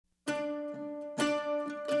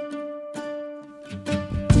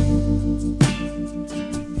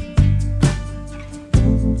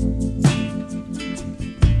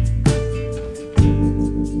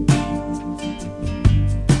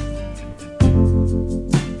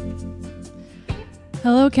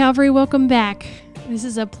Hello, Calvary. Welcome back. This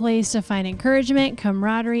is a place to find encouragement,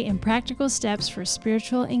 camaraderie, and practical steps for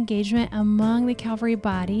spiritual engagement among the Calvary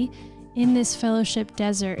body in this fellowship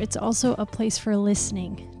desert. It's also a place for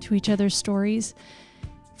listening to each other's stories,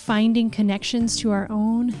 finding connections to our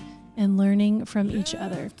own, and learning from each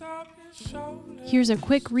other. Here's a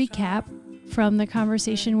quick recap from the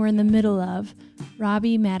conversation we're in the middle of,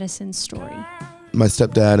 Robbie Madison's story. My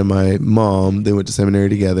stepdad and my mom, they went to seminary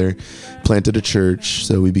together, planted a church,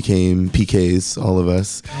 so we became PKs, all of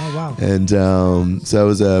us. Oh, wow. And so that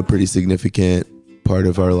was a pretty significant part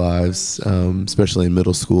of our lives, especially in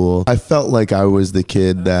middle school. I felt like I was the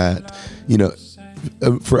kid that,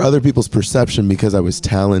 for other people's perception, because I was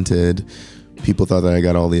talented, people thought that I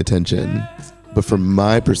got all the attention. But from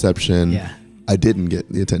my perception, I didn't get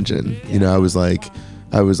the attention. I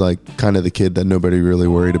was like kind of the kid that nobody really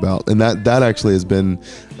worried about. And that actually has been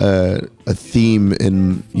a theme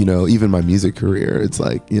in, even my music career. It's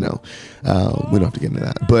like, we don't have to get into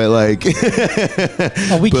that, but like,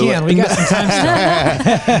 we can, we got some time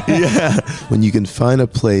still. Yeah. When you can find a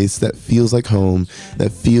place that feels like home,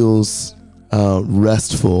 that feels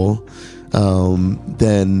restful,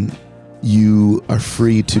 then you are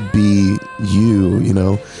free to be you,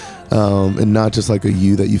 and not just like a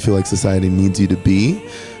you that you feel like society needs you to be,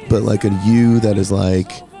 but like a you that is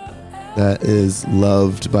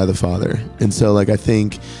loved by the Father. And so like I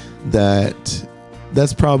think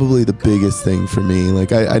that's probably the biggest thing for me.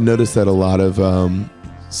 Like I noticed that a lot of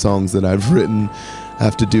songs that I've written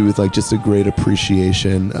have to do with like just a great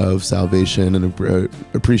appreciation of salvation and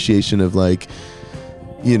appreciation of like,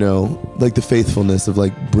 like the faithfulness of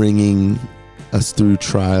like bringing us through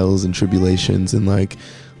trials and tribulations, and like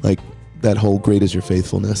that whole great is your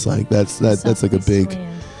faithfulness. Like that's like a big,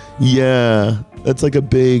 that's like a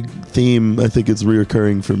big theme. I think it's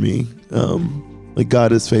reoccurring for me. Like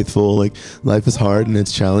God is faithful. Like life is hard and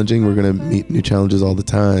it's challenging. We're going to meet new challenges all the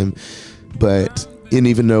time. And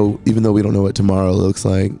even though we don't know what tomorrow looks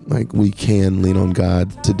like we can lean on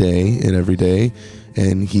God today and every day,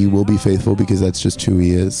 and he will be faithful because that's just who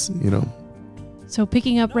he is, So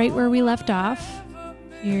picking up right where we left off,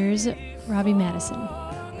 here's Robbie Madison.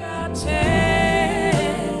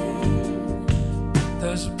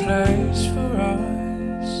 There's a place for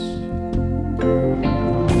us.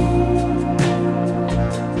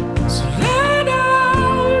 So let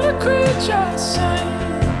all the creatures sing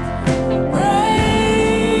praises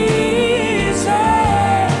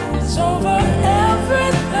over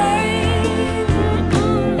everything.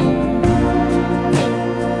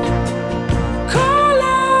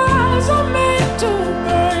 Colors are made to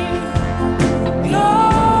bring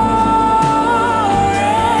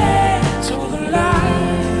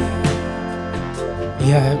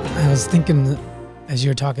I was thinking as you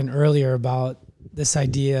were talking earlier about this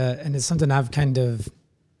idea, and it's something I've kind of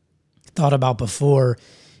thought about before,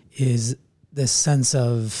 is this sense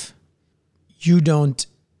of you don't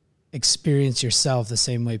experience yourself the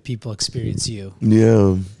same way people experience you.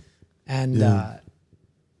 Yeah. And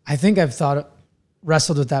I think I've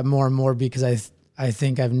wrestled with that more and more because I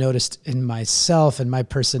think I've noticed in myself and my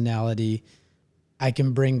personality, I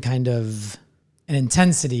can bring kind of an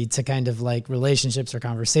intensity to kind of like relationships or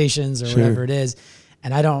conversations or whatever it is.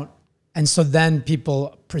 And so then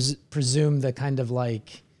people presume that kind of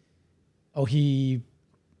like, oh, he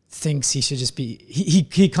thinks he should just be,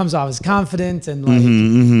 he comes off as confident and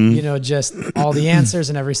like, just all the answers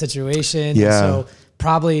in every situation. Yeah. And so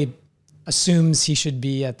probably assumes he should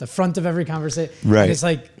be at the front of every conversation. Right. And it's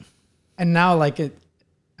like, and now like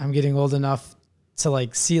I'm getting old enough to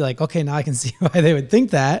like see like, okay, now I can see why they would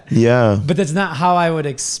think that. Yeah. But that's not how I would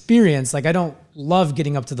experience. Like, I don't love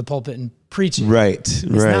getting up to the pulpit and preaching. Right. It's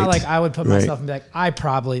not like I would put myself and be like, I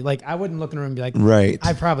wouldn't look in a room and be like,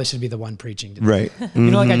 I probably should be the one preaching today. Right.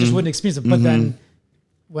 Like I just wouldn't experience it. But then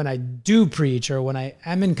when I do preach or when I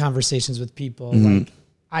am in conversations with people,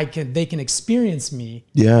 like they can experience me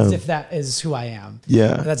as if that is who I am.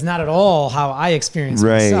 Yeah. But that's not at all how I experience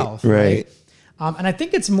myself. Right. And I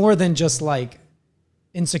think it's more than just like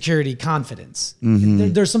insecurity, confidence.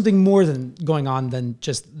 There's something more than going on than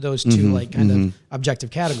just those two like kind of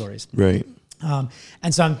objective categories. Right. And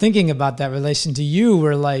so I'm thinking about that relation to you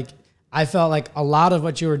where like, I felt like a lot of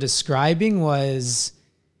what you were describing was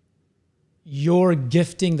your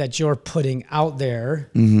gifting that you're putting out there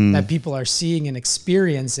that people are seeing and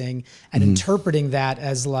experiencing and interpreting that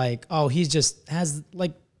as like, oh, he just has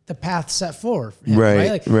like the path set for him,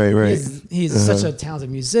 right? Right. He's such a talented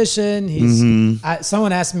musician. He's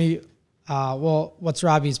someone asked me, well, what's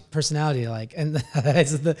Robbie's personality like? And what I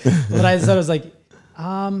said was like,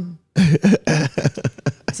 I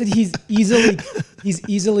said he's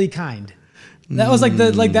easily kind. That was like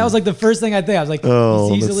the first thing I think. I was like,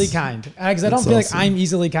 he's easily kind. Because I don't feel like I'm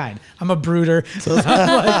easily kind. I'm a brooder. I'm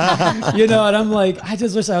like, and I'm like, I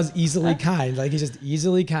just wish I was easily kind. Like, he's just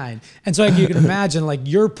easily kind. And so like, you can imagine, like,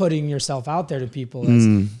 you're putting yourself out there to people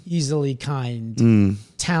as easily kind,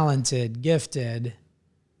 talented, gifted.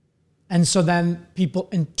 And so then people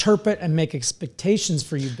interpret and make expectations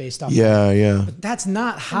for you based off that. Yeah. But that's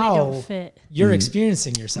not how you're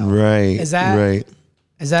experiencing yourself. Right. Is that right?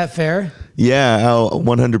 Is that fair? Yeah,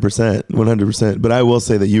 100%. But I will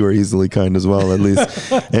say that you are easily kind as well, at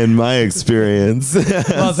least in my experience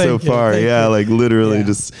so far. Yeah, like literally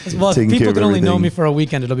just taking care of everything. People can only know me for a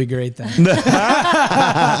weekend. It'll be great then.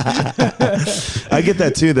 I get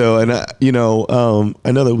that too, though. And,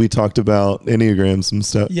 I know that we talked about Enneagrams and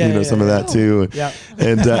stuff, some of that too. Yeah.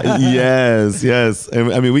 And yes.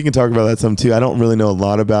 And, I mean, we can talk about that some too. I don't really know a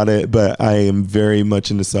lot about it, but I am very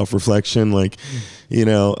much into self-reflection. Like, I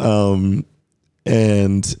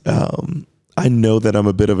know that I'm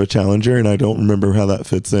a bit of a challenger, and I don't remember how that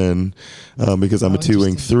fits in because I'm a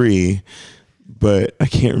 2-wing 3, but I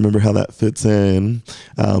can't remember how that fits in.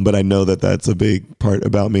 But I know that that's a big part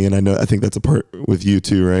about me, and I think that's a part with you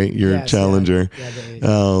too, right? You're a challenger.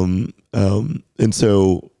 And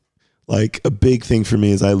so, like, a big thing for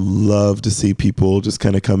me is I love to see people just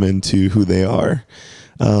kind of come into who they are.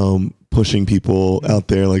 Pushing people out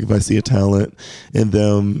there. Like, if I see a talent in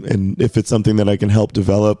them and if it's something that I can help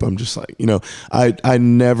develop, I'm just like, I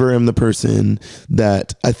never am the person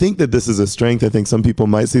that, I think that this is a strength. I think some people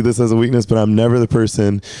might see this as a weakness, but I'm never the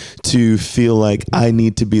person to feel like I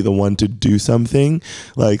need to be the one to do something,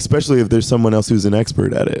 like, especially if there's someone else who's an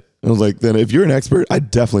expert at it. I was like, then if you're an expert, I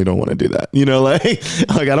definitely don't want to do that.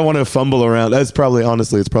 Like I don't want to fumble around. That's probably,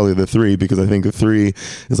 honestly, it's probably the 3, because I think the 3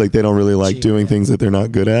 is like, they don't really like doing things that they're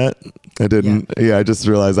not good at. I just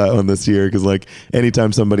realized that one this year, because like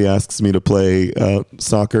anytime somebody asks me to play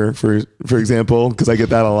soccer, for example, because I get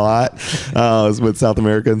that a lot with South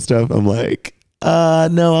America and stuff, I'm like,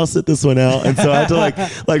 no, I'll sit this one out. And so I had to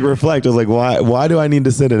like reflect. I was like, why do I need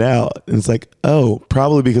to sit it out? And it's like,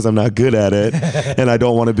 probably because I'm not good at it, and I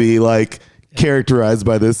don't want to be like characterized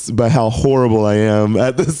by how horrible I am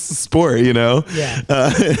at this sport, and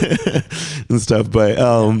stuff.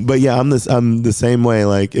 But yeah, I'm the same way.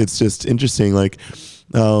 Like, it's just interesting. Like,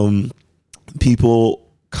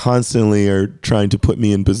 people constantly are trying to put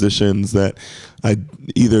me in positions that I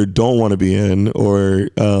either don't want to be in, or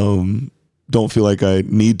don't feel like I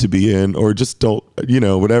need to be in, or just don't,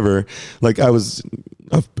 whatever. Like,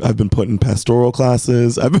 I've been put in pastoral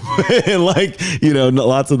classes. I've been put in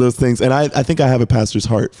lots of those things. And I think I have a pastor's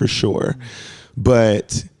heart for sure.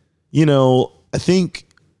 But, I think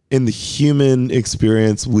in the human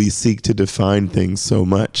experience, we seek to define things so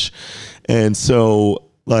much. And so,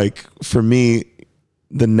 like, for me,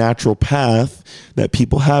 the natural path that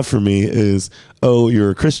people have for me is,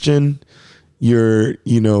 you're a Christian, you're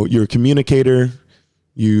a communicator,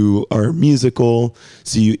 you are musical,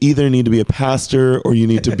 so you either need to be a pastor or you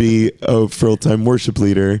need to be a full-time worship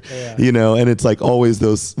leader, and it's like always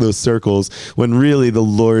those circles, when really the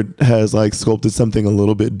Lord has like sculpted something a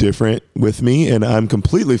little bit different with me, and I'm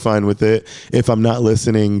completely fine with it if I'm not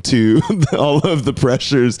listening to all of the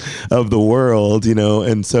pressures of the world,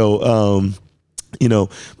 and so,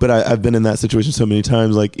 but I've been in that situation so many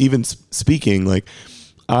times, like even speaking, like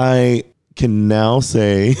I can now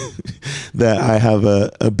say that I have a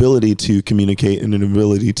ability to communicate and an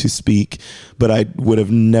ability to speak, but I would have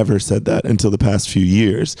never said that until the past few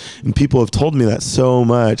years. And people have told me that so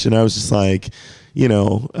much, and I was just like,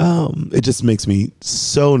 it just makes me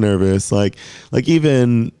so nervous. Like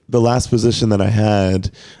even the last position that I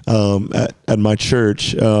had at my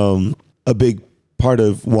church, a big part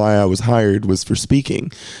of why I was hired was for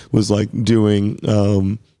speaking, was like doing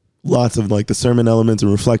lots of like the sermon elements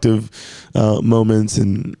and reflective moments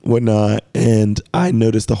and whatnot. And I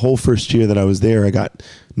noticed the whole first year that I was there, I got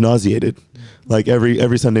nauseated like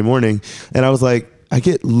every Sunday morning. And I was like, I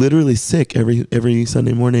get literally sick every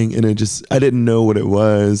Sunday morning. And I didn't know what it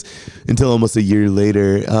was until almost a year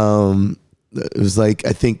later. It was like,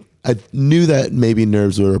 I think I knew that maybe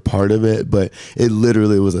nerves were a part of it, but it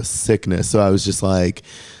literally was a sickness. So I was like,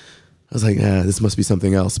 this must be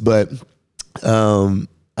something else. But,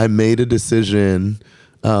 I made a decision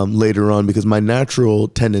later on, because my natural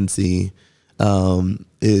tendency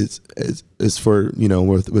is for, you know,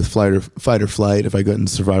 with fight or flight, if I go in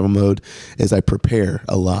survival mode, is I prepare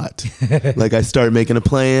a lot. Like I start making a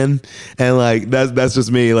plan, and like that's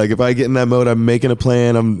just me. Like if I get in that mode, I'm making a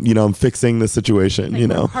plan. I'm fixing the situation, like you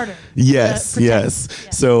know. Harder. Yes.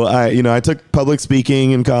 So I took public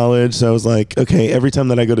speaking in college. So I was like, okay, every time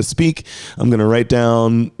that I go to speak, I'm going to write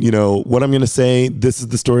down, you know, what I'm going to say. This is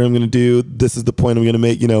the story I'm going to do. This is the point I'm going to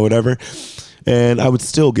make, you know, whatever. And I would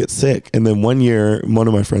still get sick. And then one year, one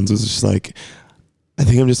of my friends was just like, I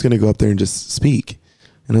think I'm just going to go up there and just speak.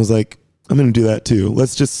 And I was like, I'm going to do that too.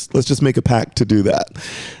 Let's just make a pact to do that.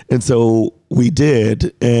 And so we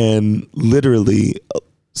did. And literally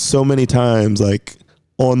so many times, like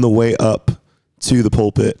on the way up to the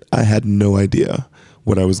pulpit, I had no idea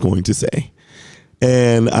what I was going to say.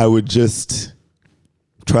 And I would just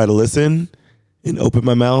try to listen and open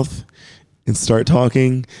my mouth and start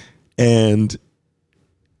talking. And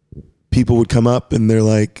people would come up and they're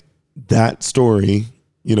like, that story,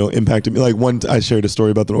 you know, impacted me. Like I shared a story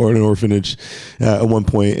about an orphanage at one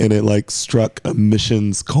point, and it like struck a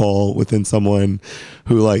missions call within someone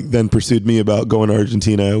who like then pursued me about going to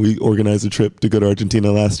Argentina. We organized a trip to go to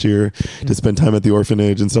Argentina last year to spend time at the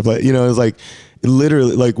orphanage and stuff like, you know, it was like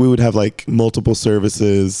literally like we would have like multiple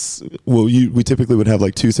services. Well, we typically would have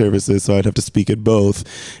like 2 services. So I'd have to speak at both,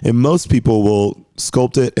 and most people will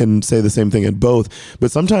sculpt it and say the same thing at both.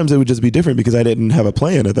 But sometimes it would just be different because I didn't have a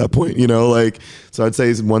plan at that point, you know, like, so I'd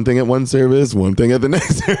say one thing at one service, one thing at the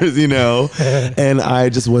next service, you know, and I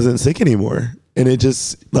just wasn't sick anymore. And it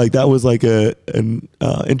just like, that was like an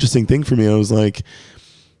interesting thing for me. I was like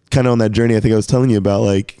kind of on that journey I think I was telling you about,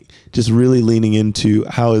 like just really leaning into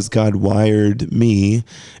how has God wired me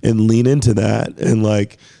and lean into that. And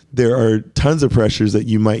like, there are tons of pressures that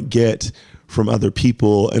you might get from other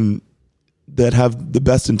people and that have the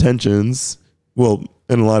best intentions. Well,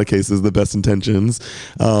 in a lot of cases, the best intentions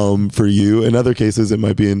for you. In other cases, it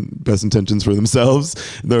might be in best intentions for themselves,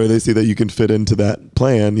 though they see that you can fit into that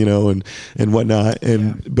plan, you know, and whatnot.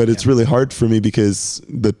 But it's really hard for me because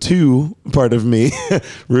the 2 part of me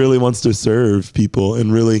really wants to serve people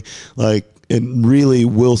and really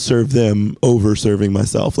will serve them over serving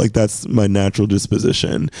myself. Like that's my natural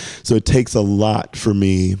disposition. So it takes a lot for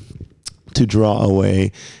me to draw away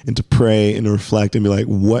and to pray and to reflect and be like,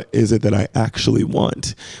 what is it that I actually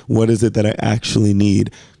want? What is it that I actually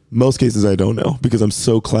need? Most cases I don't know because I'm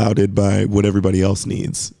so clouded by what everybody else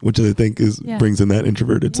needs, which I think brings in that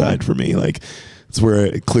introverted side for me. Like it's where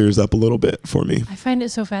it clears up a little bit for me. I find it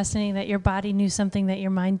so fascinating that your body knew something that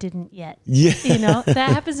your mind didn't yet. Yeah. You know,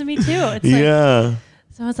 that happens to me too. It's like,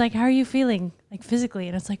 someone's like, how are you feeling? Like physically.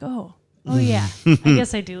 And it's like, oh yeah, I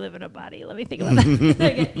guess I do live in a body. Let me think about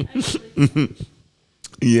that.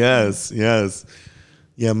 Yes.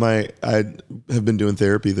 Yeah, I have been doing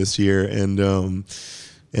therapy this year, and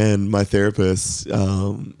my therapist,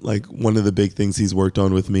 like one of the big things he's worked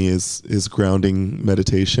on with me is grounding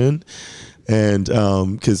meditation. And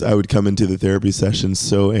because I would come into the therapy session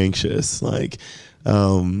so anxious, like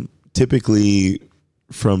typically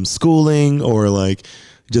from schooling or like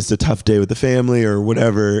just a tough day with the family or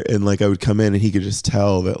whatever. And like, I would come in and he could just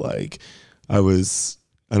tell that like I was,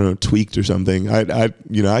 I don't know, tweaked or something. I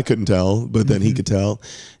couldn't tell, but then he could tell,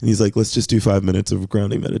 and he's like, let's just do 5 minutes of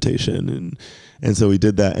grounding meditation. And so we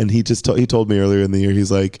did that. And he told me earlier in the year,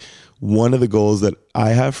 he's like, one of the goals that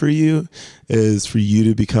I have for you is for you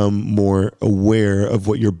to become more aware of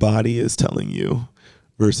what your body is telling you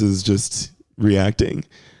versus just reacting.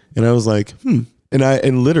 And I was like,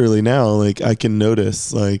 And literally now, like I can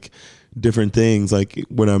notice like different things, like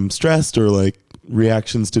when I'm stressed or like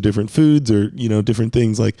reactions to different foods or, you know, different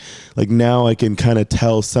things like now I can kind of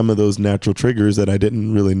tell some of those natural triggers that I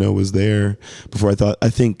didn't really know was there before.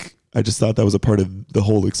 I just thought that was a part of the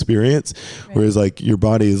whole experience. Right. Whereas like your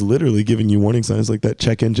body is literally giving you warning signs like that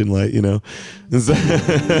check engine light, you know? This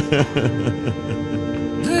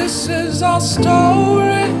is our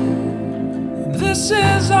story. This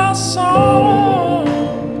is our song.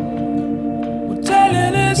 We're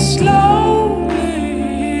telling it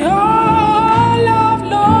slowly all I've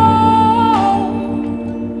known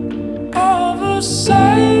of a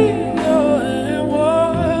Savior and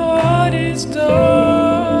what He's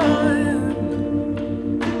done.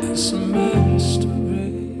 It's a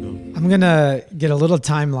mystery. I'm gonna get a little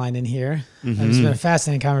timeline in here. It's been a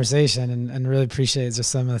fascinating conversation, and really appreciate just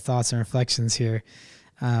some of the thoughts and reflections here.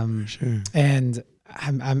 Sure. And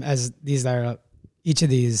I'm as these are, each of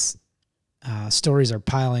these stories are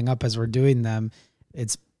piling up as we're doing them.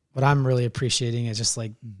 It's what I'm really appreciating is just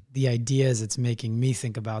like the ideas it's making me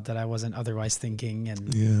think about that I wasn't otherwise thinking.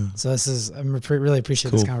 And so really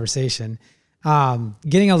appreciate this conversation.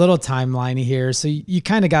 Getting a little timeline here. So you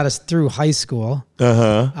kind of got us through high school.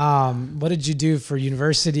 What did you do for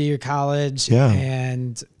university or college? Yeah.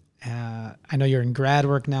 And I know you're in grad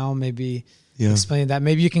work now. Maybe explain that.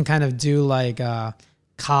 Maybe you can kind of do like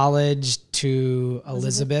college to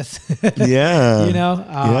Elizabeth. Yeah. You know?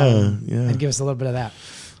 Yeah. And give us a little bit of that.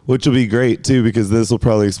 Which will be great too, because this will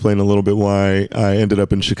probably explain a little bit why I ended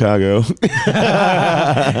up in Chicago.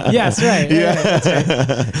 Yes, right. Yeah. Right,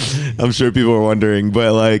 that's right. I'm sure people are wondering,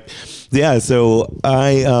 but like, yeah. So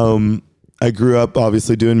I grew up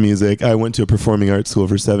obviously doing music. I went to a performing arts school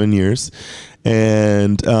for 7 years.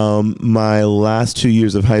 And my last 2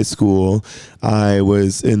 years of high school, I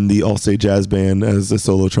was in the All-State Jazz Band as a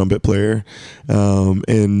solo trumpet player.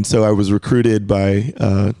 And so I was recruited by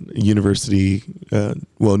university,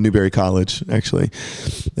 Newberry College, actually.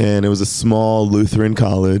 And it was a small Lutheran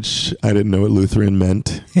college. I didn't know what Lutheran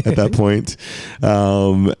meant at that point.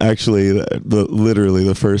 Actually, literally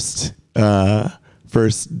the first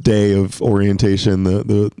day of orientation,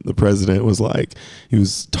 the president was like, he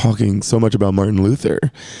was talking so much about Martin Luther.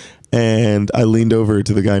 And I leaned over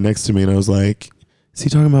to the guy next to me and I was like, is he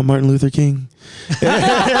talking about Martin Luther King? Is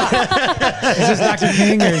this Dr.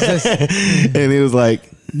 King or is this? And he was like,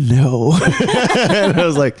 no. And I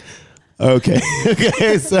was like, okay.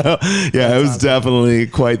 So yeah, it was definitely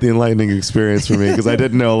quite the enlightening experience for me, because I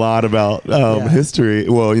didn't know a lot about history.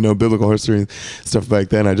 Well, biblical history and stuff back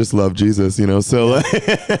then. I just loved Jesus, so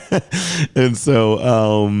and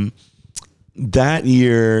so that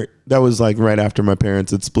year, that was like right after my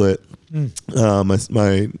parents had split, my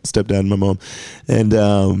stepdad and my mom.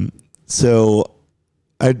 And so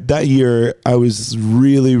that year I was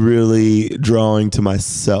really, really drawing to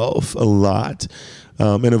myself a lot.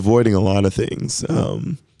 And avoiding a lot of things.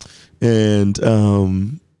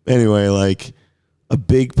 Anyway, like a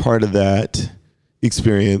big part of that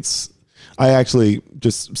experience, I actually,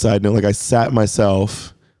 just side note, like I sat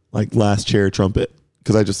myself like last chair trumpet,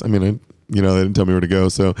 because they didn't tell me where to go.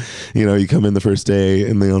 So, you come in the first day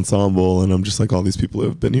in the ensemble and I'm just like, all these people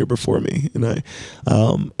have been here before me. And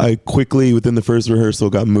I quickly, within the first rehearsal,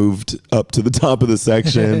 got moved up to the top of the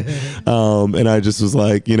section. And I just was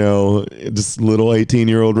like, just little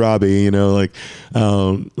 18-year-old Robbie, like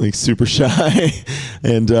super shy.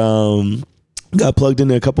 And, got plugged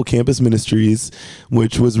into a couple campus ministries,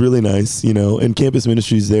 which was really nice, and campus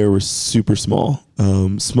ministries there were super small,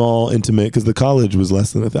 intimate, because the college was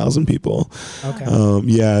less than 1,000 people. Okay.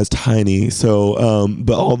 It's tiny. So,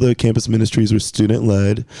 but all the campus ministries were student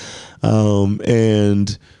led.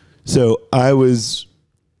 And so I was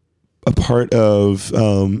a part of,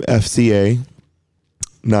 FCA,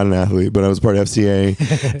 not an athlete, but I was part of FCA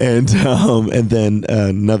and then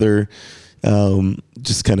another,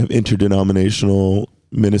 just kind of interdenominational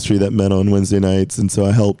ministry that met on Wednesday nights. And so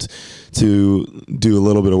I helped to do a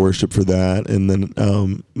little bit of worship for that. And then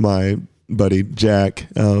my buddy Jack,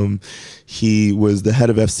 he was the head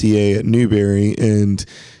of FCA at Newberry, and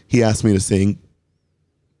he asked me to sing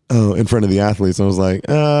in front of the athletes. And I was like,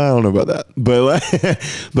 I don't know about that.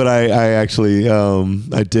 But I actually,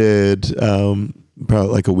 I did,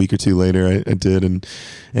 probably like a week or two later, I did,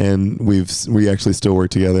 and we actually still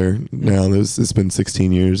work together now. It's been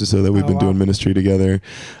 16 years or so that we've been doing ministry together.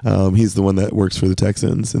 He's the one that works for the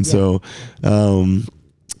Texans, and so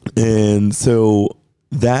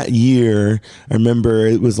that year, I remember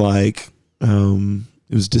it was like it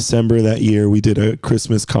was December that year. We did a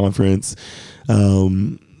Christmas conference.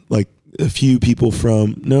 Like a few people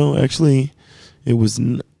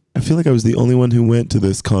I feel like I was the only one who went to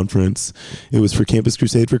this conference. It was for Campus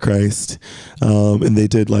Crusade for Christ. And they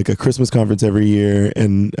did like a Christmas conference every year.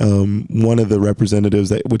 And one of the representatives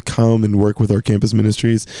that would come and work with our campus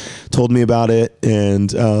ministries told me about it.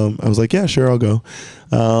 And I was like, yeah, sure, I'll go.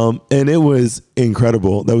 And it was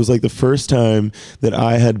incredible. That was like the first time that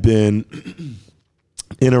I had been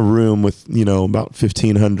in a room with, about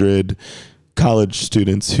 1,500 college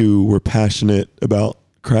students who were passionate about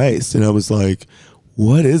Christ. And I was like,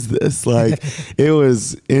 what is this? Like, it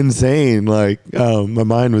was insane. Like, my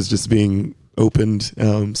mind was just being opened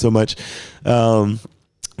so much. So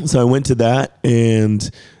I went to that, and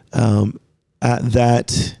at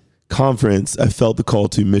that conference, I felt the call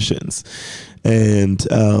to missions. And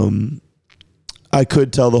I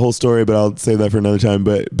could tell the whole story, but I'll save that for another time.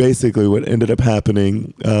 But basically what ended up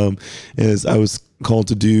happening is I was called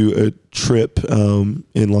to do a trip in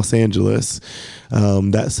Los Angeles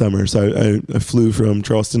that summer. So I flew from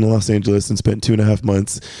Charleston to Los Angeles and spent 2.5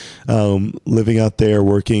 months living out there,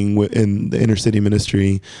 working in the inner city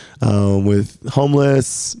ministry with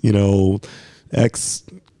homeless,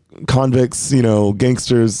 convicts,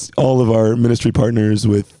 gangsters, all of our ministry partners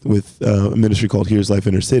with a ministry called Here's Life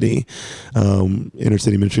Inner City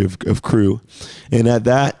ministry of Crew. And at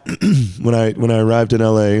that, when I arrived in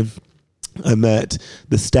LA, I met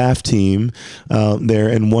the staff team there,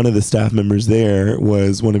 and one of the staff members there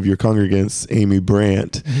was one of your congregants, Amy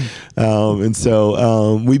Brandt. And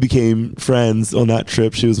so we became friends on that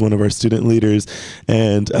trip. She was one of our student leaders.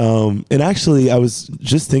 And actually, I was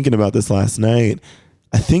just thinking about this last night.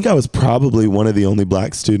 I think I was probably one of the only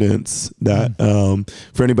black students that,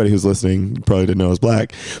 for anybody who's listening, you probably didn't know I was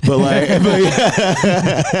black, but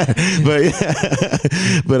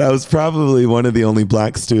but I was probably one of the only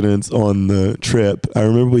black students on the trip. I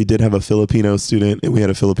remember we did have a Filipino student, and we had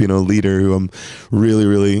a Filipino leader who I'm really,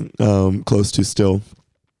 really close to still.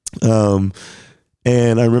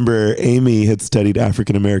 And I remember Amy had studied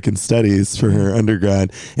African American studies for her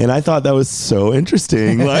undergrad, and I thought that was so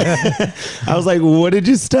interesting. Like, I was like, "What did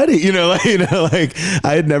you study?" I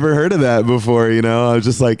had never heard of that before. I was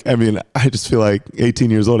just like, I just feel like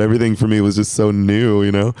 18 years old. Everything for me was just so new.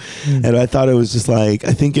 And I thought it was just like,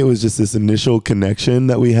 I think it was just this initial connection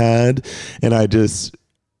that we had, and I just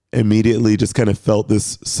immediately just kind of felt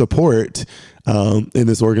this support in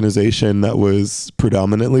this organization that was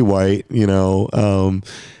predominantly white, and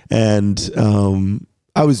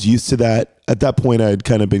I was used to that. At that point, I had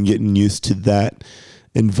kind of been getting used to that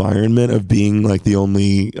environment of being like the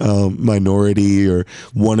only minority or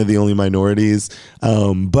one of the only minorities.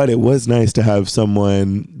 But it was nice to have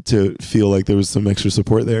someone to feel like there was some extra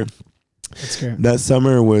support there. That's great. That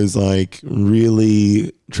summer was like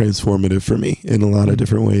really transformative for me in a lot of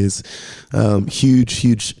different ways.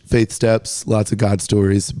 Huge faith steps, lots of God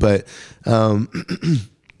stories. But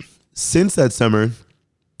since that summer,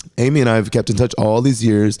 Amy and I have kept in touch all these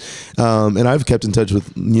years. And I've kept in touch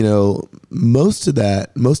with, most of the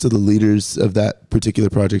leaders of that particular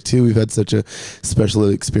project too. We've had such a special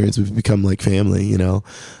experience. We've become like family,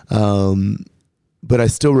 but I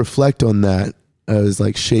still reflect on that as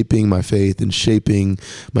like shaping my faith and shaping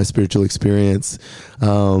my spiritual experience.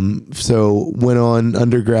 So went on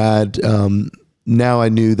undergrad. Now I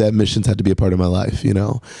knew that missions had to be a part of my life,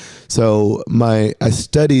 So I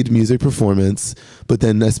studied music performance, but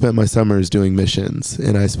then I spent my summers doing missions,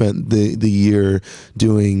 and I spent the year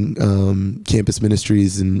doing campus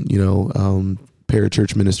ministries and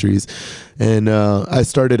parachurch ministries. And I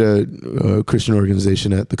started a Christian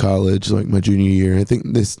organization at the college, like my junior year. I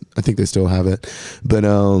think they still have it. But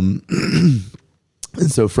and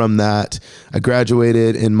so from that, I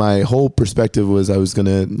graduated, and my whole perspective was I was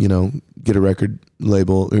gonna, get a record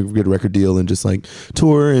label or get a record deal and just like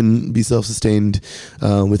tour and be self-sustained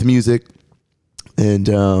with music. And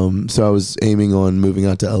so I was aiming on moving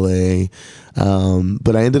out to LA.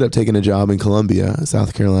 But I ended up taking a job in Columbia,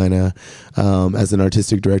 South Carolina, as an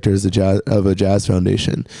artistic director of a jazz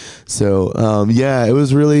foundation. So, it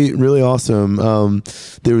was really, really awesome.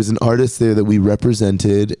 There was an artist there that we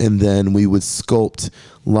represented, and then we would sculpt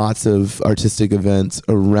lots of artistic events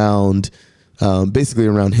around basically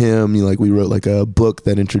around him. We wrote like a book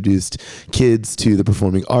that introduced kids to the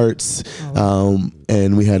performing arts.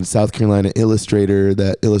 And we had a South Carolina illustrator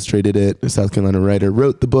that illustrated it. A South Carolina writer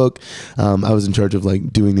wrote the book. I was in charge of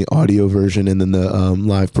like doing the audio version, and then the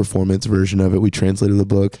live performance version of it. We translated the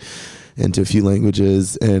book into a few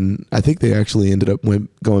languages, and I think they actually ended up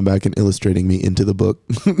going back and illustrating me into the book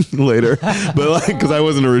later, but like, because I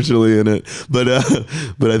wasn't originally in it, but I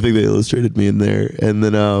think they illustrated me in there. And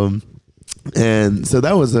then and so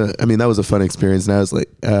that was a fun experience. And I was like,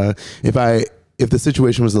 if the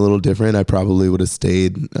situation was a little different, I probably would have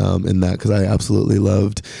stayed in that, because I absolutely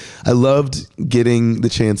loved getting the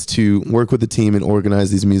chance to work with the team and organize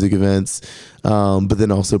these music events, but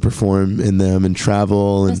then also perform in them and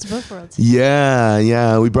travel. Best of both worlds.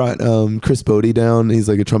 Yeah. We brought Chris Bodie down. He's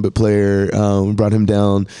like a trumpet player. We brought him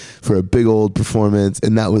down for a big old performance,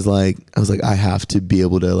 and that was like, I was like, I have to be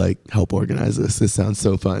able to like help organize this. This sounds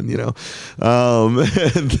so fun, but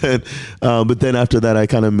then after that, I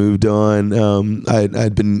kind of moved on.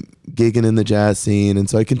 I'd been gigging in the jazz scene, and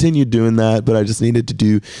so I continued doing that, but I just needed to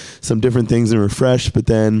do some different things and refresh. But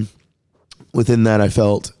then within that, I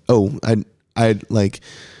felt, I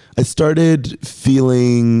started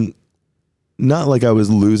feeling not like I was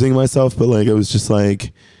losing myself, but like I was just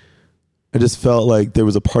like, I just felt like there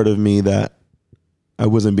was a part of me that I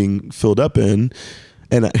wasn't being filled up in.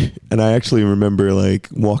 And I actually remember like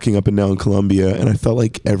walking up and down Columbia, and I felt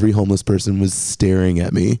like every homeless person was staring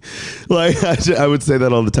at me. Like I would say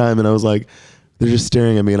that all the time, and I was like, they're just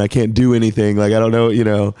staring at me, and I can't do anything. Like, I don't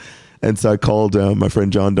know, And so I called my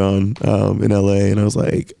friend John Don in LA, and I was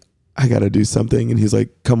like, I got to do something. And he's like,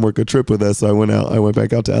 come work a trip with us. So I went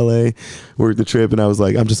back out to LA, worked the trip, and I was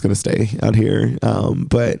like, I'm just going to stay out here.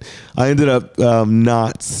 But I ended up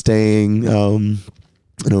not staying. I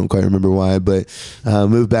don't quite remember why, but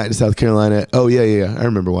moved back to South Carolina. Oh, yeah. I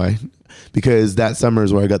remember why. Because that summer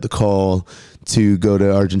is where I got the call to go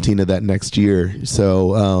to Argentina that next year.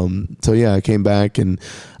 So yeah, I came back and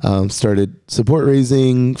started support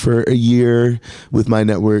raising for a year with my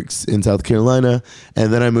networks in South Carolina,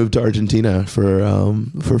 and then I moved to Argentina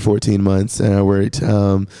for 14 months, and I worked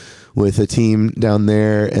with a team down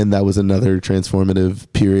there, and that was another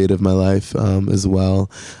transformative period of my life as well.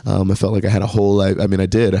 I felt like I had a whole life. I mean, I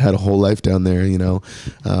had a whole life down there,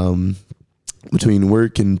 between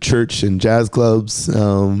work and church and jazz clubs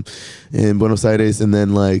in Buenos Aires, and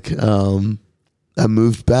then I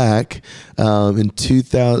moved back in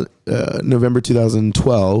November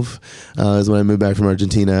 2012 is when I moved back from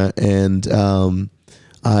Argentina, and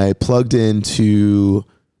I plugged into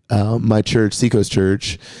my church, Seacoast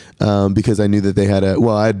Church, because I knew that they had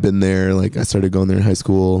I'd been there, I started going there in high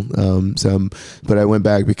school, but I went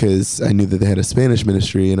back because I knew that they had a Spanish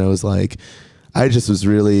ministry, and I was like, I just was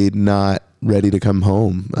really not ready to come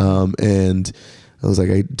home. And I was like,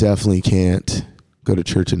 I definitely can't go to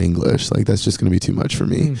church in English. That's just going to be too much for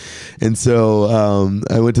me. And so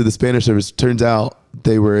I went to the Spanish service. Turns out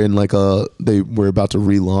they were they were about to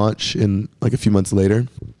relaunch in a few months later.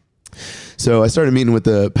 So I started meeting with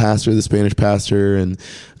the Spanish pastor, and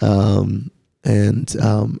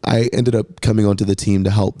I ended up coming onto the team to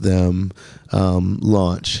help them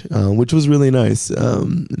launch, which was really nice.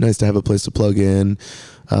 Nice to have a place to plug in.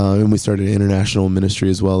 And we started an international ministry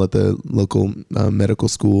as well at the local medical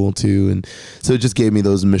school too. And so it just gave me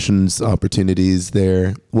those missions opportunities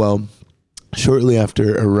there. Well, shortly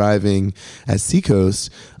after arriving at Seacoast,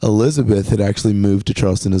 Elizabeth had actually moved to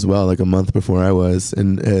Charleston as well, a month before I was,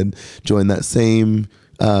 and joined that same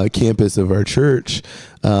campus of our church.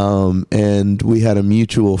 And we had a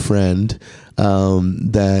mutual friend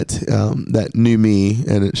that knew me,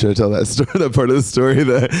 and should I tell that story? That part of the story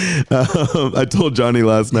that I told Johnny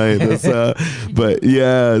last night. But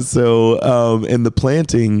yeah, so in the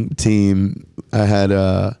planting team, I had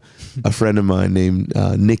a friend of mine named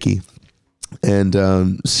Nikki, and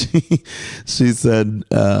she said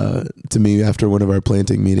to me after one of our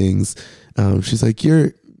planting meetings, she's like,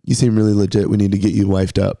 you seem really legit. We need to get you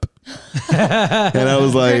wifed up. And I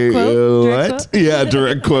was like, what? Yeah,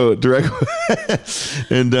 direct quote.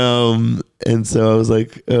 And so I was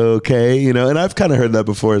like, okay, and I've kind of heard that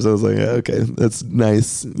before. So I was like, okay, that's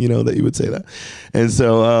nice, that you would say that. And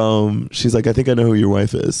so she's like, I think I know who your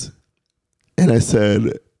wife is. And I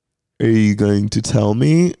said, are you going to tell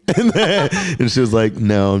me? And she was like,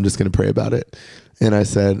 no, I'm just going to pray about it. And I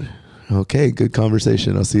said, okay, good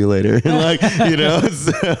conversation. I'll see you later. And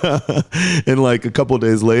and a couple of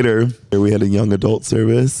days later, we had a young adult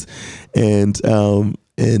service, and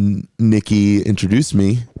Nikki introduced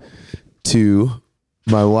me to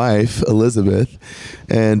my wife, Elizabeth,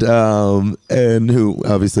 and who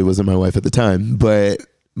obviously wasn't my wife at the time, but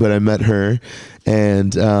I met her,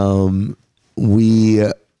 and we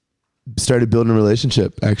started building a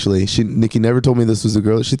relationship. Actually, Nikki never told me this was a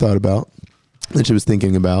girl that she thought about, that she was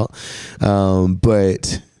thinking about.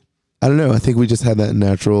 But I don't know. I think we just had that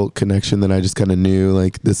natural connection that I just kind of knew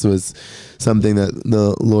this was something that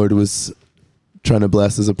the Lord was trying to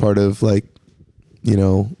bless as a part of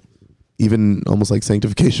even almost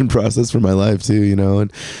sanctification process for my life too,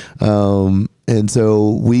 and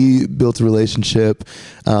so we built a relationship,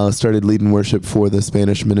 started leading worship for the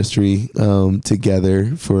Spanish ministry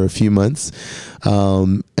together for a few months.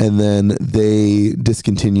 And then they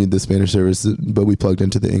discontinued the Spanish service, but we plugged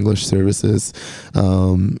into the English services.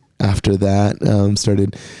 After that,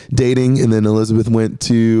 started dating, and then Elizabeth went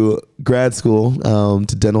to grad school,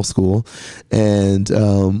 to dental school, and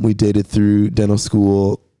we dated through dental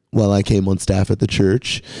school while I came on staff at the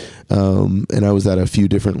church. And I was at a few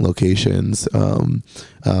different locations,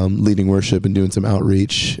 leading worship and doing some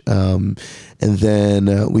outreach. And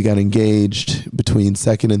then we got engaged between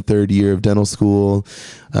second and third year of dental school.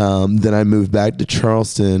 Then I moved back to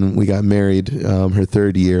Charleston. We got married her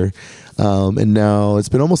third year. And now it's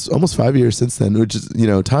been almost 5 years since then, which is,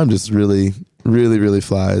 time just really, really, really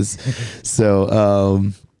flies.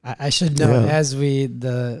 So I should know,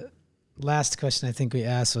 the last question I think we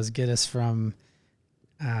asked was get us from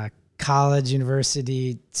college,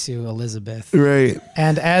 university to Elizabeth. Right.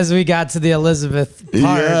 And as we got to the Elizabeth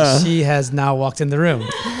part, she has now walked in the room.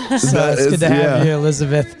 So it's good to have you,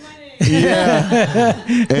 Elizabeth. Yeah.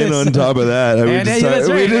 And on top of that, we And just that's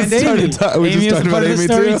right. And Amy. Amy was part of the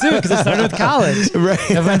story too, because it started with college. Right.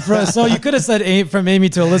 It went so you could have said from Amy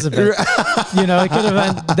to Elizabeth. You know, it could have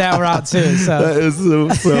went that route too. So That is so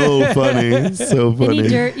funny. So funny. Any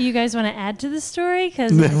dirt you guys want to add to the story?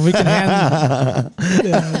 Because we can handle.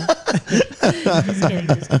 just kidding.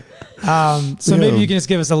 So maybe you can just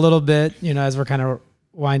give us a little bit, you know, as we're kind of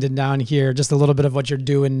winding down here, just a little bit of what you're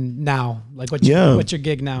doing now, like what's your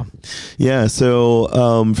gig now? Yeah. So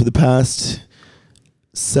for the past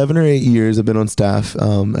 7 or 8 years, I've been on staff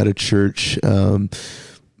at a church,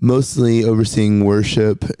 mostly overseeing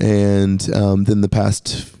worship, and then the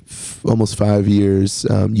past almost 5 years,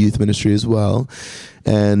 youth ministry as well.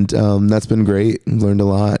 And that's been great. Learned a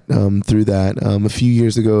lot through that. A few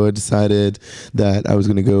years ago, I decided that I was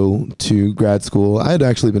going to go to grad school. I had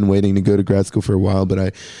actually been waiting to go to grad school for a while, but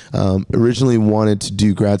I originally wanted to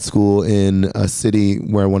do grad school in a city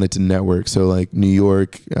where I wanted to network. So like New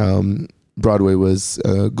York, Broadway was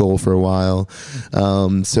a goal for a while.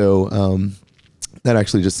 That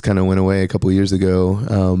actually just kind of went away a couple of years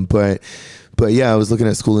ago. But yeah, I was looking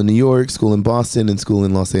at school in New York, school in Boston, and school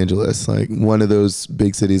in Los Angeles, like one of those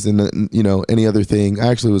big cities. And, you know, any other thing. I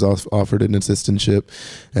actually was offered an assistantship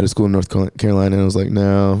at a school in North Carolina. And I was like,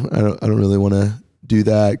 no, I don't really want to do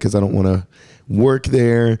that because I don't want to work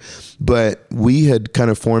there. But we had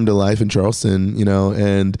kind of formed a life in Charleston, you know,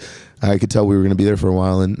 and I could tell we were going to be there for a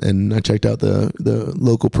while, and I checked out the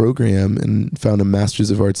local program and found a Master's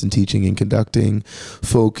of Arts in Teaching and Conducting,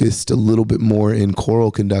 focused a little bit more in choral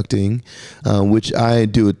conducting, which I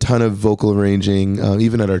do a ton of vocal arranging,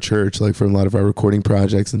 even at our church, like for a lot of our recording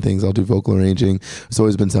projects and things, I'll do vocal arranging. It's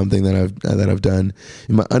always been something that I've done.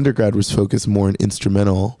 And my undergrad was focused more in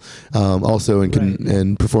instrumental, also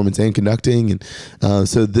in performance and conducting, and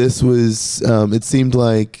so this was it seemed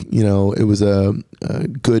like, you know, it was a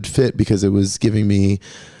good fit because it was giving me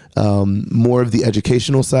more of the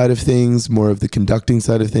educational side of things, more of the conducting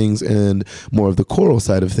side of things, and more of the choral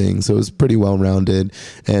side of things. So it was pretty well-rounded,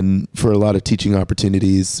 and for a lot of teaching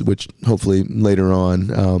opportunities, which hopefully later on,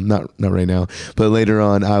 not right now, but later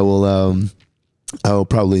on, I will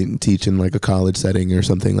probably teach in like a college setting or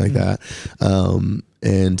something like that.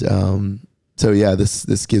 So yeah,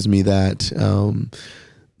 this gives me that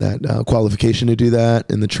qualification to do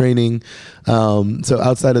that and the training. So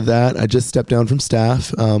outside of that, I just stepped down from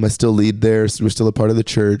staff. I still lead there. So we're still a part of the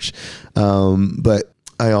church. But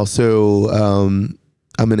I also,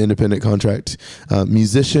 I'm an independent contract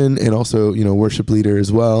musician and also, you know, worship leader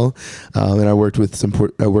as well. And I work with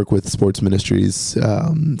sports ministries.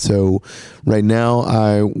 So right now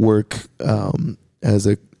I work as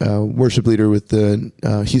a worship leader with the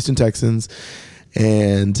Houston Texans.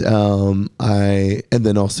 And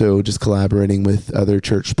then also just collaborating with other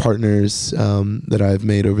church partners that I've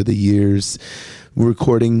made over the years,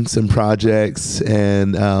 recording some projects,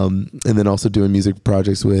 and then also doing music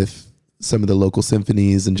projects with some of the local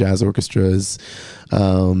symphonies and jazz orchestras.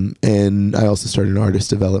 And I also started an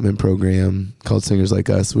artist development program called Singers Like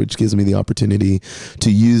Us, which gives me the opportunity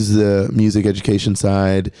to use the music education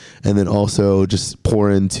side and then also just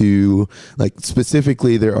pour into, like,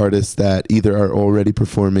 specifically their artists that either are already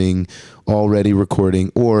performing, already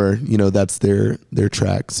recording, or, you know, that's their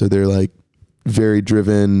track. So they're like very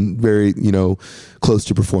driven, very, you know, close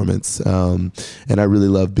to performance. And I really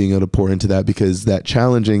love being able to pour into that because that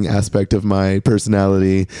challenging aspect of my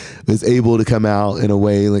personality is able to come out in a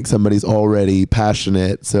way like somebody's already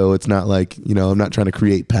passionate. So it's not like, you know, I'm not trying to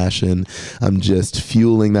create passion. I'm just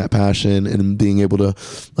fueling that passion and being able to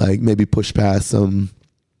like maybe push past some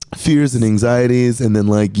fears and anxieties, and then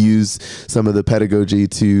like use some of the pedagogy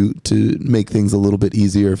to make things a little bit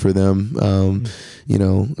easier for them, you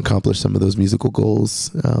know, accomplish some of those musical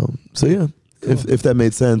goals. So yeah, cool. if that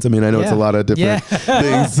made sense. I mean, I know it's a lot of different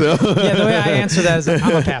things. So yeah, the way I answer that is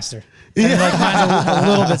I'm a pastor. And like mine's a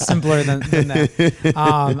little bit simpler than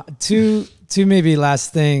that. Two maybe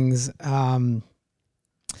last things.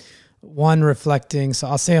 One reflecting, so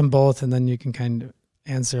I'll say them both and then you can kind of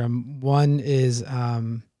answer them. One is,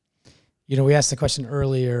 you know, we asked the question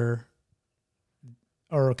earlier,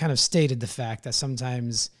 or kind of stated the fact that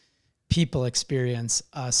sometimes people experience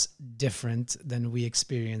us different than we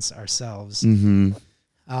experience ourselves. Mm-hmm.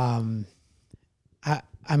 I'm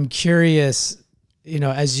curious, you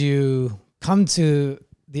know, as you come to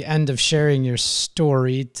the end of sharing your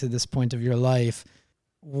story to this point of your life,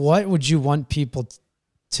 what would you want people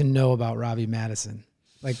to know about Robbie Madison?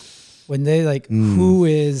 Like when they like, who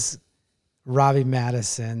is Robbie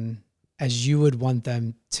Madison as you would want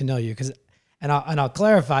them to know you? Because, and I'll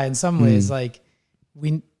clarify in some ways, like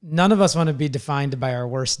none of us want to be defined by our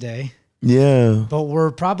worst day. Yeah. But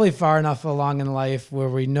we're probably far enough along in life where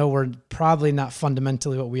we know we're probably not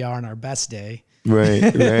fundamentally what we are on our best day.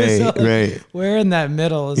 Right. So Right. we're in that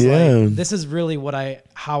middle. It's like, this is really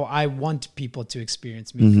how I want people to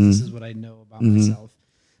experience me. 'Cause this is what I know about myself.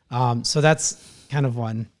 So that's kind of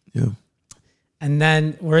one. Yeah. And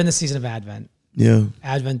then we're in the season of Advent. Yeah.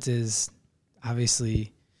 Advent is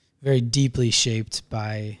obviously very deeply shaped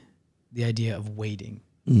by the idea of waiting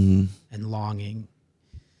and longing.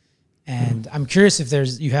 And I'm curious if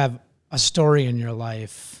you have a story in your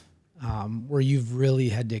life where you've really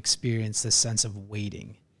had to experience this sense of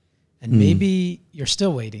waiting. And maybe you're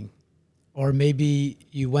still waiting, or maybe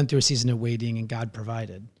you went through a season of waiting and God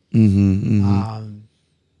provided.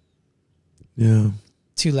 Yeah.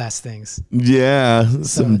 Two last things. Yeah.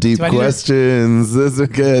 Some deep questions. Those are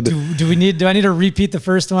good. Do I need to repeat the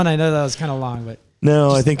first one? I know that was kind of long, but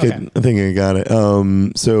no, I think I got it.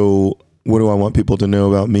 So what do I want people to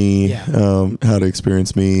know about me? Yeah. How to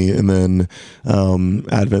experience me, and then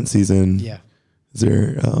Advent season. Yeah. Is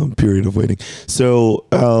there a period of waiting? So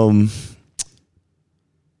I'm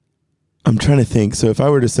trying to think. So if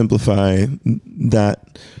I were to simplify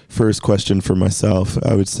that first question for myself,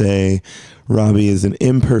 I would say Robbie is an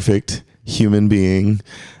imperfect human being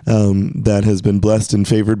that has been blessed and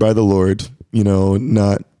favored by the Lord.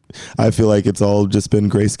 I feel like it's all just been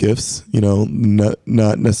grace gifts,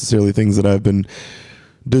 not necessarily things that I've been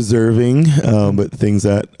deserving, but things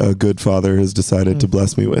that a good father has decided to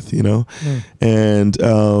bless me with, and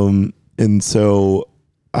so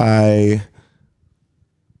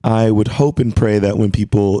I would hope and pray that when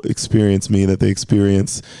people experience me, that they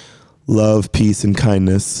experience love, peace, and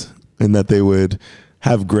kindness, and that they would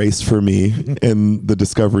have grace for me in the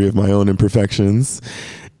discovery of my own imperfections,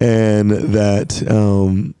 and that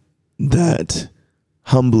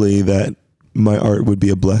humbly that my art would be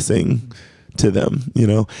a blessing to them,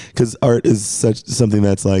 because art is something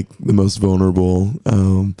that's like the most vulnerable.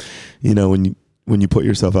 When you put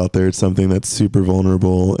yourself out there, it's something that's super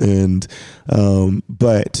vulnerable, and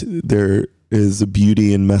but there is a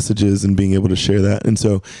beauty in messages and being able to share that. And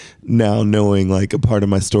so now knowing like a part of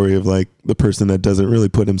my story of like the person that doesn't really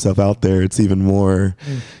put himself out there, it's even more,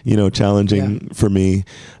 challenging for me.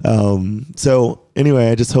 So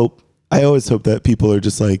anyway, I always hope that people are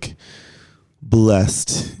just like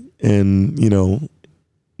blessed and,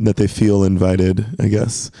 that they feel invited, I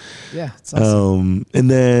guess. Yeah. It's awesome. And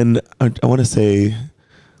then I want to say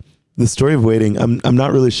the story of waiting, I'm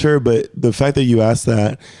not really sure, but the fact that you asked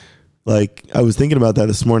that, like, I was thinking about that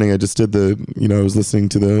this morning. I just did I was listening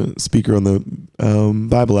to the speaker on the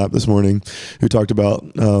Bible app this morning who talked about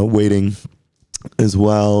waiting as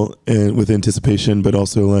well, and with anticipation, but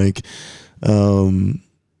also like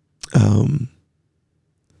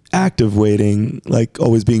active waiting, like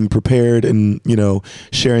always being prepared and,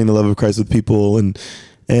 sharing the love of Christ with people. And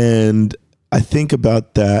I think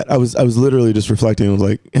about that. I was literally just reflecting. I was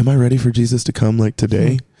like, am I ready for Jesus to come like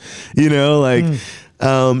today?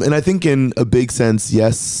 And I think in a big sense,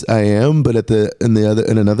 yes, I am. But in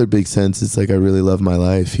another big sense, it's like I really love my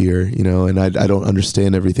life here, and I don't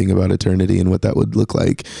understand everything about eternity and what that would look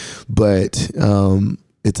like. But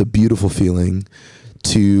it's a beautiful feeling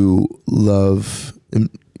to love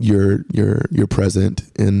your present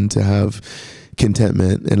and to have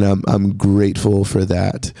contentment, and I'm grateful for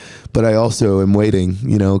that. But I also am waiting,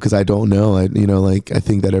 because I don't know. I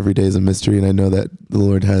think that every day is a mystery, and I know that the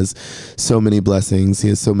Lord has so many blessings. He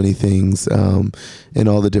has so many things in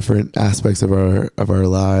all the different aspects of our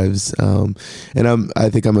lives. And I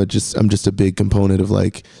think I'm just a big component of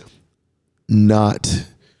like not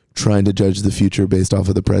trying to judge the future based off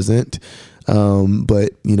of the present. But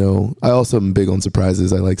I also am big on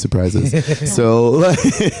surprises. I like surprises. So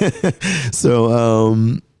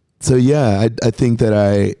yeah, I think that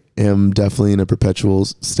I am definitely in a perpetual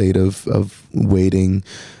state of waiting.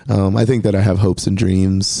 I think that I have hopes and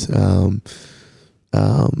dreams.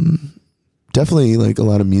 Definitely like a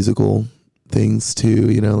lot of musical things too,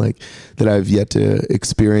 like that I've yet to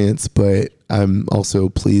experience, but I'm also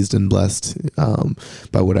pleased and blessed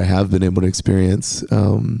by what I have been able to experience.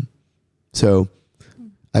 So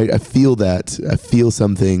I feel that. I feel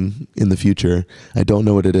something in the future. I don't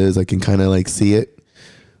know what it is. I can kind of like see it,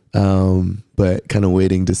 but kind of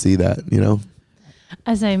waiting to see that,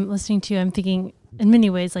 As I'm listening to you, I'm thinking in many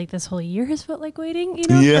ways, like this whole year has felt like waiting,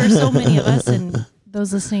 for so many of us, and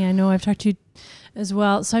those listening, I know I've talked to as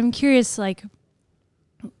well. So I'm curious, like,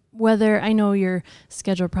 whether, I know your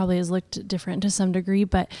schedule probably has looked different to some degree,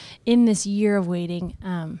 but in this year of waiting,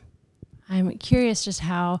 I'm curious just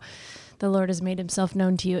how the Lord has made himself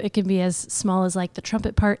known to you. It can be as small as like the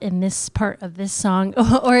trumpet part in this part of this song,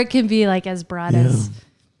 or it can be like as broad as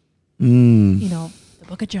You know, the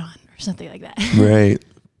book of John or something like that. Right.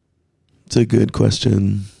 It's a good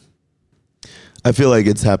question. I feel like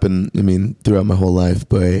it's happened, I mean, throughout my whole life,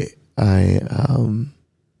 but I'll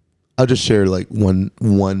just share like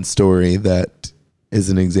one story that is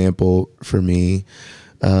an example for me.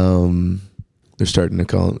 They're starting to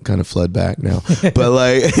kind of flood back now, but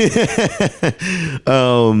like,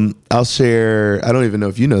 I'll share, I don't even know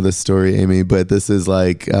if you know this story, Amy, but this is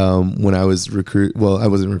like, when I was I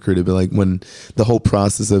wasn't recruited, but like when the whole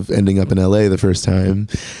process of ending up in LA the first time.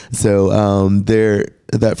 So,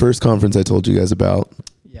 that first conference I told you guys about,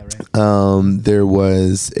 there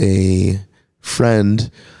was a friend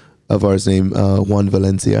of ours named, Juan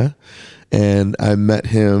Valencia. And I met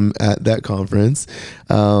him at that conference,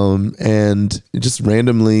 and just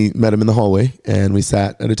randomly met him in the hallway, and we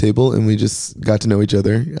sat at a table and we just got to know each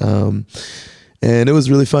other. And it was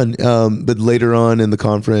really fun. But later on in the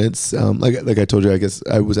conference, like I told you, I guess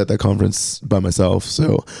I was at that conference by myself.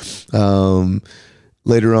 So,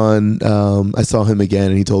 later on, I saw him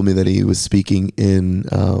again, and he told me that he was speaking in,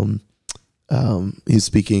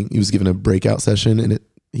 he was given a breakout session, and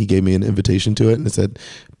he gave me an invitation to it, and it said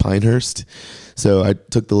Pinehurst. So I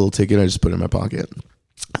took the little ticket, I just put it in my pocket.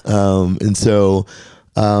 And so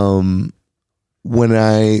when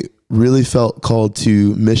I really felt called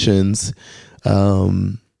to missions,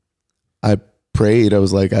 I prayed. I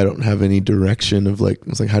was like, I don't have any direction of like, I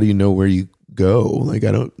was like, how do you know where you go? Like,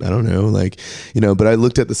 I don't know. Like, you know, but I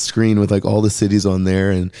looked at the screen with like all the cities on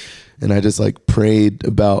there, and I just like prayed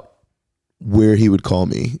about where he would call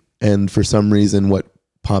me. And for some reason, what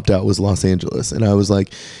popped out was Los Angeles. And I was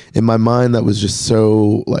like, in my mind, that was just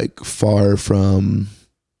so like far from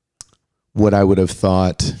what I would have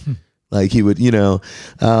thought like he would, you know,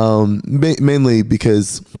 mainly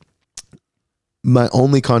because my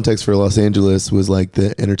only context for Los Angeles was like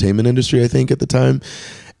the entertainment industry, I think, at the time.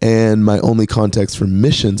 And my only context for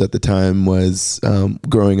missions at the time was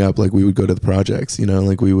growing up, like we would go to the projects, you know,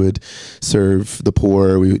 like we would serve the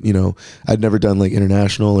poor. We, you know, I'd never done like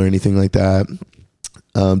international or anything like that.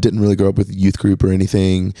 Didn't really grow up with a youth group or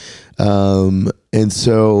anything. And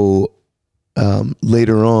so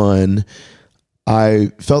later on,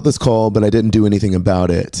 I felt this call, but I didn't do anything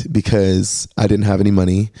about it because I didn't have any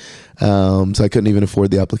money. So I couldn't even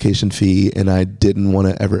afford the application fee, and I didn't want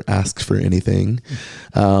to ever ask for anything.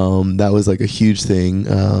 That was like a huge thing.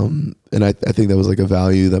 And I think that was like a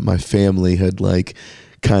value that my family had like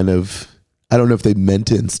kind of, I don't know if they meant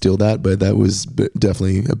to instill that, but that was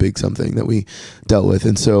definitely a big something that we dealt with.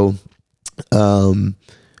 And so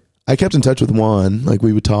I kept in touch with Juan. Like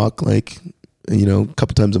we would talk like, you know, a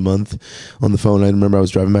couple times a month on the phone. I remember I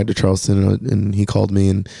was driving back to Charleston, and he called me,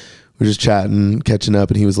 and we were just chatting, catching up.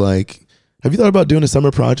 And he was like, have you thought about doing a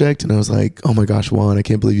summer project? And I was like, oh my gosh, Juan, I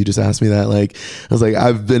can't believe you just asked me that. Like, I was like,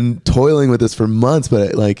 I've been toiling with this for months,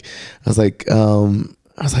 but like, I was like,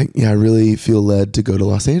 yeah, I really feel led to go to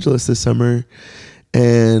Los Angeles this summer,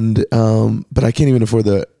 and but I can't even afford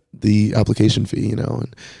the application fee, you know.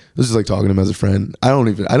 And I was just like talking to him as a friend. I don't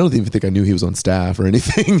even think I knew he was on staff or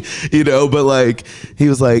anything, you know. But like, he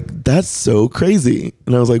was like, "That's so crazy,"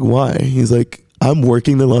 and I was like, "Why?" He's like, I'm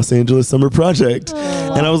working the Los Angeles summer project.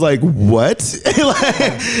 And I was like, what?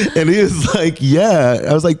 And he was like, yeah.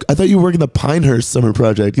 I was like, I thought you were working the Pinehurst summer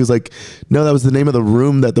project. He was like, no, that was the name of the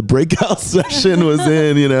room that the breakout session was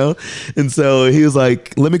in, you know? And so he was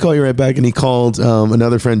like, let me call you right back. And he called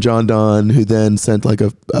another friend, John Don, who then sent like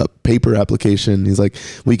a paper application. He's like,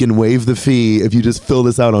 we can waive the fee if you just fill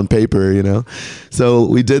this out on paper, you know? So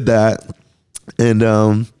we did that. And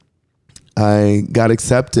I got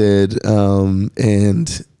accepted,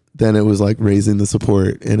 and then it was like raising the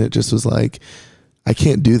support, and it just was like, I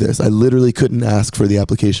can't do this. I literally couldn't ask for the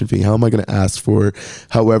application fee. How am I going to ask for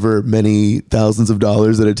however many thousands of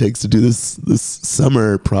dollars that it takes to do this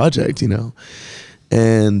summer project, you know?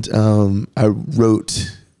 And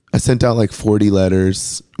I sent out like 40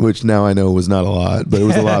 letters, which now I know was not a lot, but it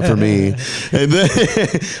was a lot for me. And then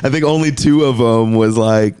I think only 2 of them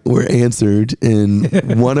were answered.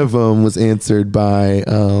 And one of them was answered by,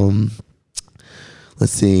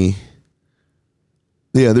 let's see.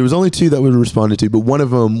 Yeah, there was only 2 that we responded to, but one of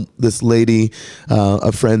them, this lady,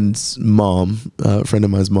 a friend's mom, a friend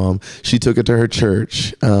of mine's mom, she took it to her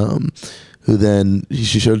church, who then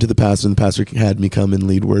she showed it to the pastor, and the pastor had me come and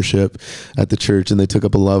lead worship at the church, and they took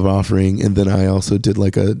up a love offering. And then I also did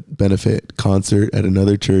like a benefit concert at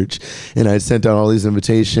another church, and I sent out all these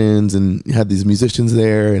invitations and had these musicians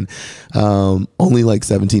there, and only like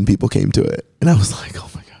 17 people came to it. And I was like, oh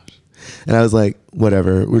my gosh. And I was like,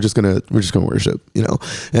 whatever, we're just gonna worship, you know?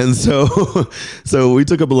 And so we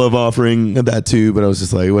took up a love offering of that too, but I was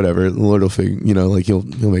just like, whatever, the Lord will figure, you know, like he'll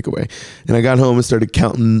make a way. And I got home and started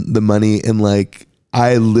counting the money, and like,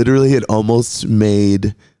 I literally had almost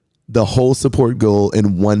made the whole support goal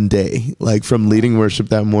in one day, like from leading worship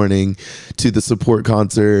that morning to the support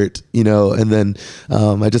concert, you know, and then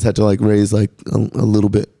I just had to like raise like a little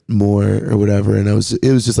bit more or whatever. And it was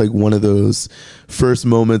just like one of those first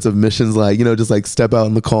moments of missions, like, you know, just like step out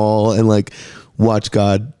in the call and like watch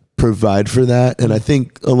God provide for that. And I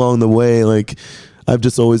think along the way, like, I've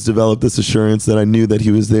just always developed this assurance that I knew that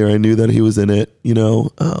he was there. I knew that he was in it, you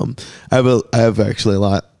know. I have actually a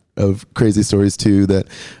lot of crazy stories too that,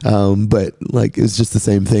 but like, it's just the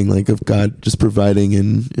same thing, like of God just providing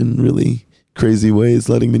in really crazy ways,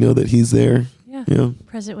 letting me know that he's there. Yeah. You know?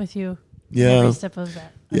 Present with you. Yeah. Every step of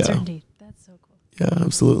that uncertainty. Yeah. That's so cool. Yeah,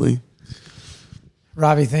 absolutely.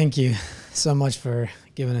 Robbie, thank you so much for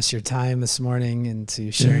giving us your time this morning and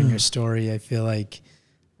to sharing your story. I feel like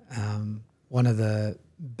one of the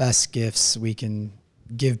best gifts we can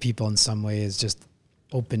give people in some way is just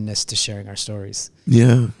openness to sharing our stories.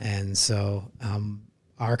 Yeah. And so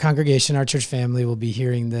our congregation, our church family will be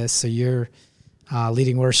hearing this. So you're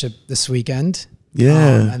leading worship this weekend.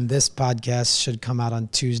 Yeah. And this podcast should come out on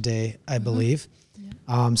Tuesday, I believe.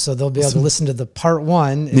 Yeah. So they'll be able to listen to the part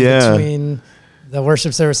one in between the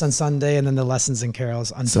worship service on Sunday and then the lessons and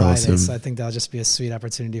carols on Friday. Awesome. So I think that'll just be a sweet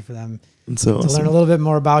opportunity for them to learn a little bit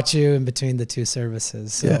more about you in between the two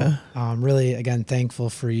services. So really, again, thankful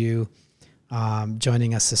for you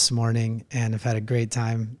joining us this morning, and I've had a great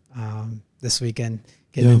time this weekend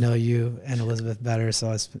getting to know you and Elizabeth better.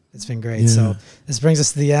 So it's been great. So this brings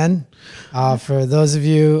us to the end. For those of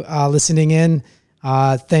you listening in,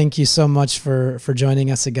 thank you so much for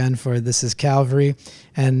joining us again for This is Calvary,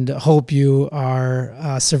 and hope you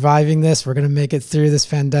are surviving this. We're going to make it through this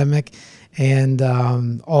pandemic, and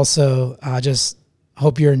also just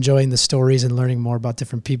hope you're enjoying the stories and learning more about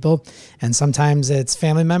different people. And sometimes it's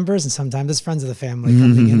family members, and sometimes it's friends of the family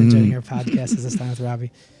coming in and joining our podcast as this time with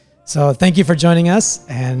Robbie. So thank you for joining us,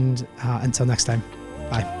 and until next time,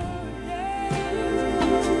 bye.